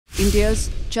India's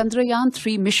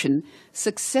Chandrayaan-3 mission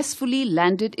successfully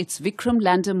landed its Vikram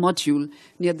lander module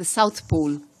near the south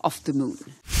pole of the moon.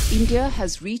 India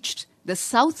has reached the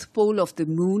south pole of the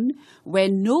moon, where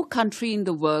no country in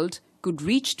the world could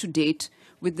reach to date,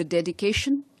 with the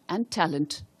dedication and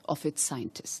talent of its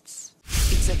scientists.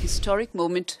 It's a historic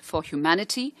moment for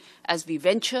humanity as we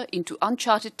venture into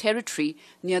uncharted territory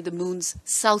near the moon's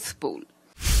south pole.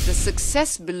 The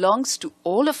success belongs to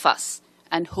all of us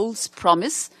and holds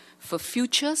promise for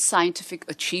future scientific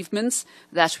achievements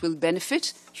that will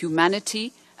benefit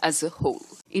humanity as a whole.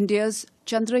 India's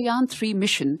Chandrayaan-3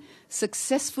 mission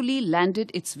successfully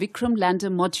landed its Vikram lander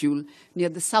module near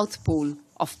the south pole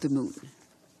of the moon.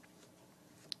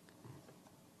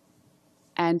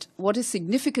 And what is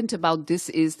significant about this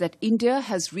is that India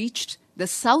has reached the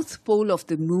south pole of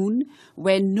the moon,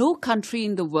 where no country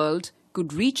in the world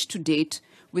could reach to date,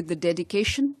 with the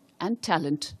dedication and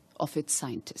talent of its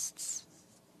scientists.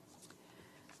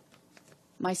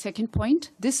 My second point,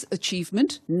 this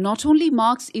achievement not only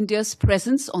marks India's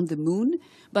presence on the moon,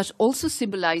 but also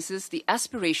symbolizes the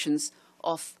aspirations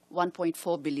of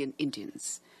 1.4 billion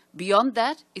Indians. Beyond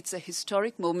that, it's a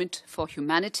historic moment for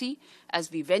humanity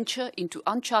as we venture into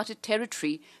uncharted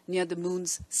territory near the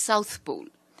moon's south pole.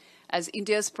 As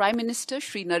India's Prime Minister,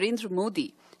 Shri Narendra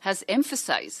Modi, has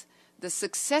emphasized, the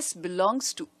success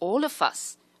belongs to all of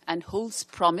us and holds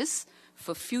promise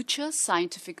for future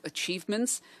scientific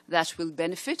achievements that will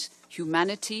benefit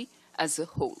humanity as a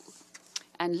whole.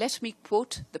 And let me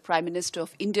quote the Prime Minister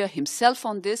of India himself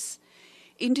on this: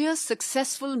 India's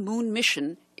successful moon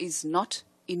mission is not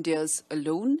India's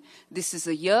alone. This is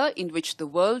a year in which the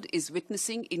world is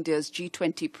witnessing India's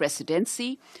G20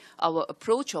 presidency. Our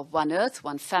approach of one Earth,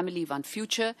 one family, one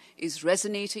future is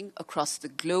resonating across the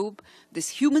globe. This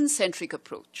human-centric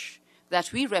approach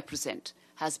that we represent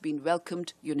has been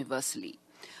welcomed universally.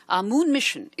 Our moon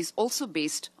mission is also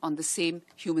based on the same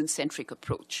human-centric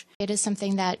approach. It is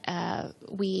something that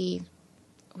we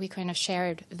kind of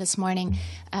shared this morning.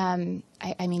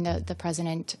 I mean, the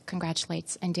president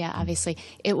congratulates India, obviously.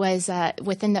 It was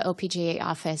within the OPGA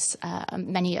office,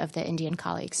 many of the Indian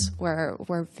colleagues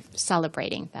were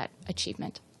celebrating that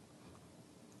achievement.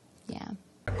 Yeah.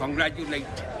 I congratulate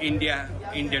India,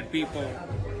 Indian people,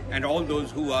 and all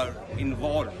those who are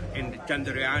involved in the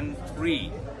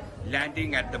Chandrayaan-3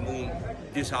 landing at the moon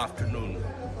this afternoon.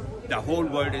 The whole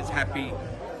world is happy.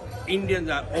 Indians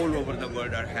are all over the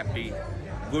world are happy.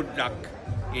 Good luck,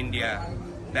 India.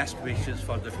 Best wishes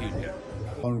for the future.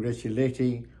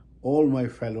 Congratulating all my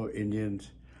fellow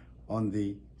Indians on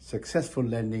the successful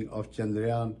landing of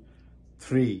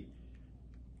Chandrayaan-3.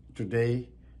 Today,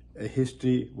 a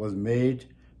history was made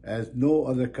as no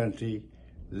other country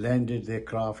landed their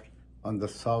craft on the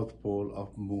south pole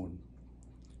of moon.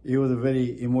 It was a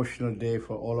very emotional day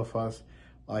for all of us.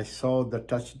 I saw the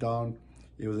touchdown.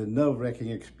 It was a nerve-wracking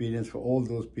experience for all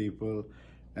those people,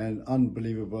 and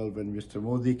unbelievable when Mr.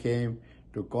 Modi came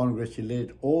to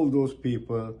congratulate all those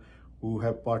people who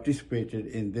have participated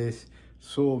in this.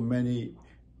 So many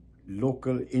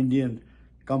local Indian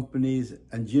companies,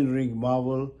 engineering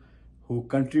marvel, who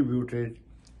contributed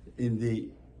in the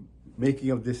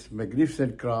making of this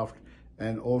magnificent craft,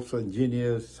 and also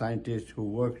engineers, scientists who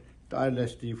worked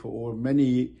tirelessly for over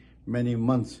many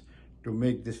months to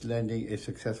make this landing a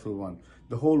successful one.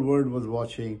 The whole world was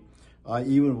watching. I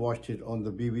even watched it on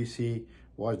the BBC,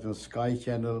 watched on Sky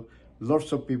Channel.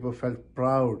 Lots of people felt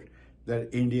proud that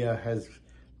India has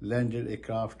landed a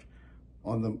craft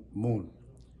on the moon.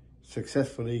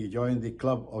 Successfully joined the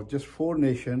club of just 4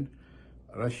 nations,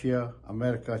 Russia,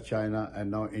 America, China,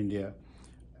 and now India,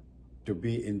 to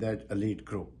be in that elite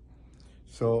group.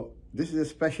 So this is a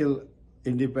special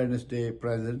Independence Day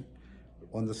present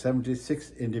on the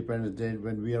 76th Independence Day,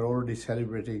 when we are already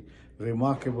celebrating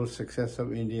remarkable success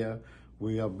of India.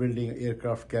 We are building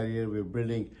aircraft carrier, we're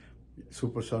building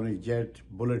supersonic jet,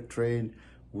 bullet train.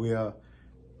 We are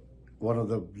one of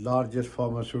the largest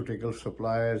pharmaceutical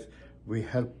suppliers. We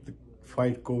help the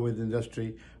fight COVID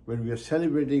industry. When we are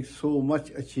celebrating so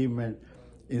much achievement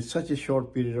in such a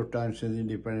short period of time since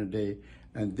Independence Day,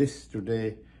 and this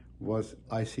today was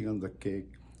icing on the cake.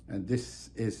 And this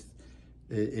is,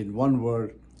 in one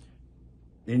word,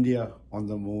 India on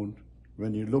the moon.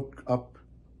 When you look up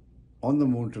on the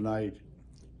moon tonight,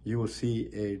 you will see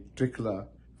a tricolor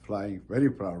flying very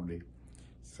proudly.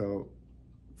 So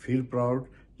feel proud.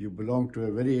 You belong to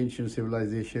a very ancient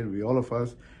civilization, we all of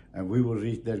us, and we will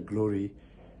reach that glory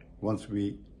once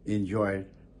we enjoy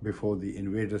it before the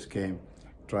invaders came,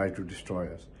 try to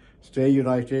destroy us. Stay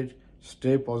united,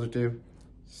 stay positive,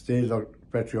 stay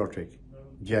patriotic.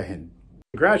 Jai Hind.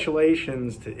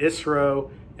 Congratulations to ISRO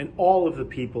and all of the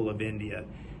people of India.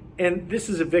 And this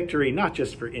is a victory not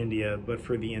just for India, but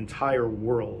for the entire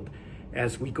world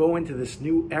as we go into this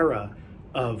new era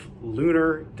of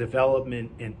lunar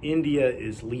development, and India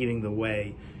is leading the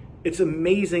way. It's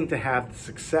amazing to have the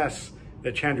success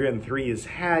that Chandrayaan-3 has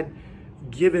had,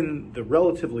 given the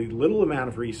relatively little amount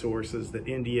of resources that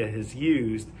India has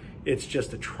used. It's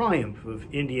just a triumph of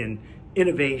Indian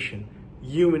innovation,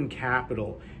 human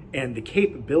capital, and the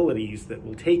capabilities that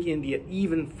will take India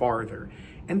even farther.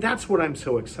 And that's what I'm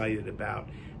so excited about.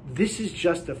 This is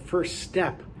just a first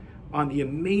step on the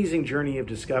amazing journey of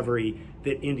discovery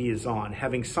that India is on.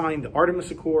 Having signed the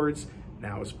Artemis Accords,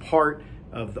 now as part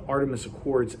of the Artemis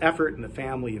Accords effort in the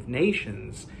family of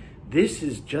nations, this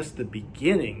is just the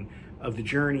beginning of the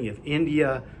journey of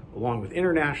India, along with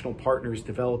international partners,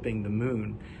 developing the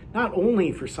moon, not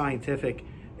only for scientific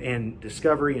and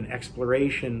discovery and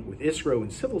exploration with ISRO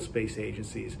and civil space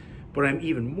agencies, but I'm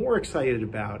even more excited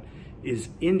about is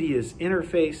India's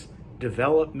interface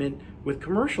development with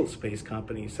commercial space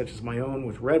companies, such as my own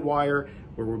with Redwire,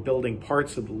 where we're building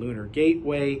parts of the Lunar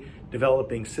Gateway,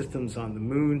 developing systems on the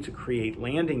moon to create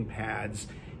landing pads.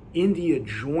 India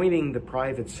joining the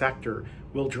private sector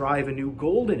will drive a new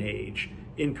golden age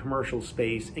in commercial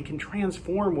space and can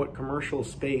transform what commercial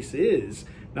space is,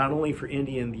 not only for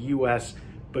India and the US,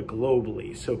 but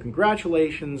globally. So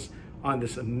congratulations on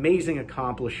this amazing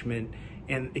accomplishment.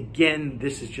 And again,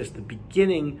 this is just the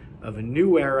beginning of a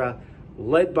new era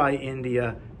led by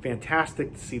India.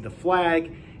 Fantastic to see the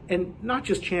flag, and not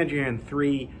just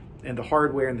Chandrayaan-3 and the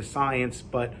hardware and the science,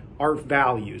 but our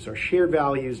values, our shared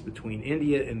values between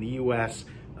India and the US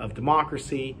of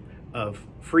democracy, of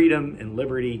freedom and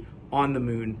liberty on the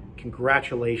moon.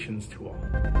 Congratulations to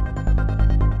all.